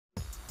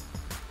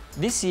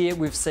This year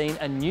we've seen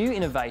a new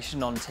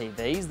innovation on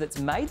TVs that's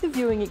made the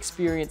viewing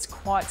experience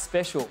quite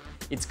special.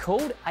 It's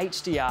called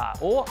HDR,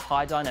 or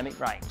High Dynamic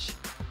Range.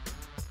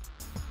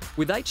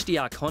 With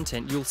HDR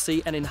content, you'll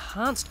see an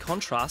enhanced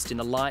contrast in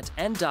the light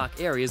and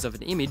dark areas of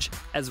an image,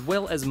 as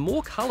well as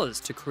more colours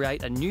to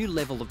create a new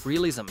level of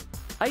realism.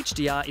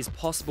 HDR is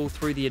possible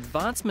through the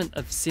advancement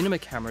of cinema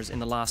cameras in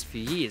the last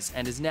few years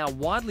and is now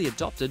widely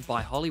adopted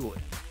by Hollywood.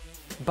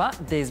 But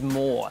there's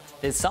more.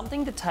 There's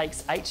something that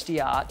takes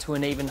HDR to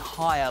an even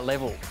higher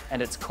level,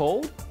 and it's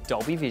called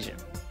Dolby Vision.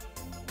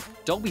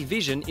 Dolby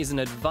Vision is an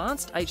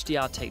advanced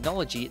HDR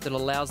technology that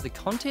allows the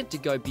content to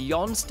go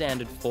beyond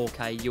standard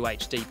 4K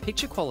UHD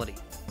picture quality.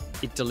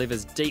 It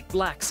delivers deep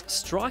blacks,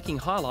 striking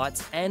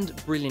highlights and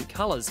brilliant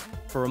colours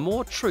for a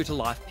more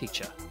true-to-life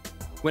picture.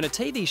 When a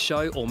TV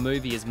show or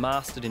movie is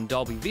mastered in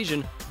Dolby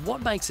Vision,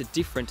 what makes it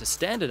different to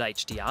standard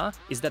HDR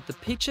is that the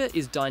picture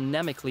is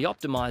dynamically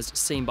optimised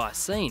scene by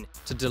scene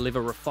to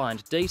deliver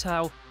refined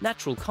detail,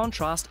 natural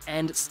contrast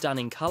and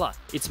stunning colour.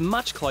 It's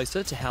much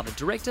closer to how the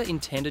director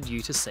intended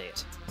you to see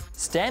it.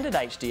 Standard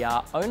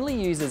HDR only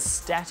uses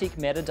static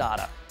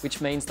metadata,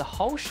 which means the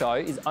whole show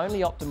is only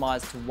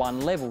optimised to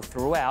one level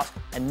throughout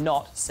and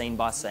not scene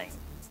by scene.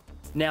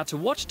 Now, to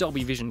watch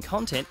Dolby Vision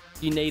content,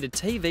 you need a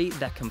TV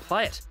that can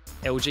play it.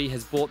 LG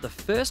has brought the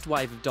first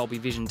wave of Dolby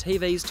Vision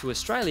TVs to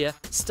Australia,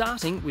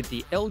 starting with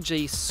the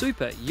LG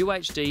Super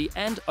UHD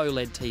and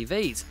OLED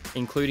TVs,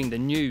 including the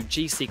new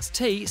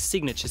G6T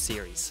Signature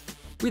series.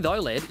 With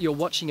OLED, you're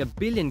watching a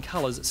billion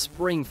colours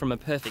spring from a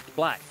perfect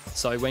black,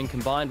 so when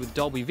combined with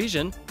Dolby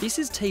Vision, this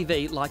is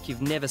TV like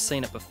you've never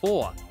seen it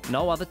before.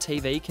 No other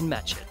TV can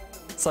match it.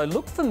 So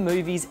look for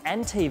movies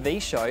and TV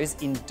shows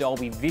in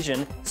Dolby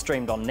Vision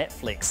streamed on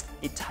Netflix.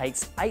 It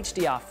takes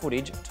HDR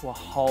footage to a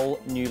whole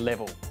new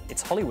level.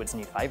 It's Hollywood's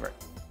new favourite.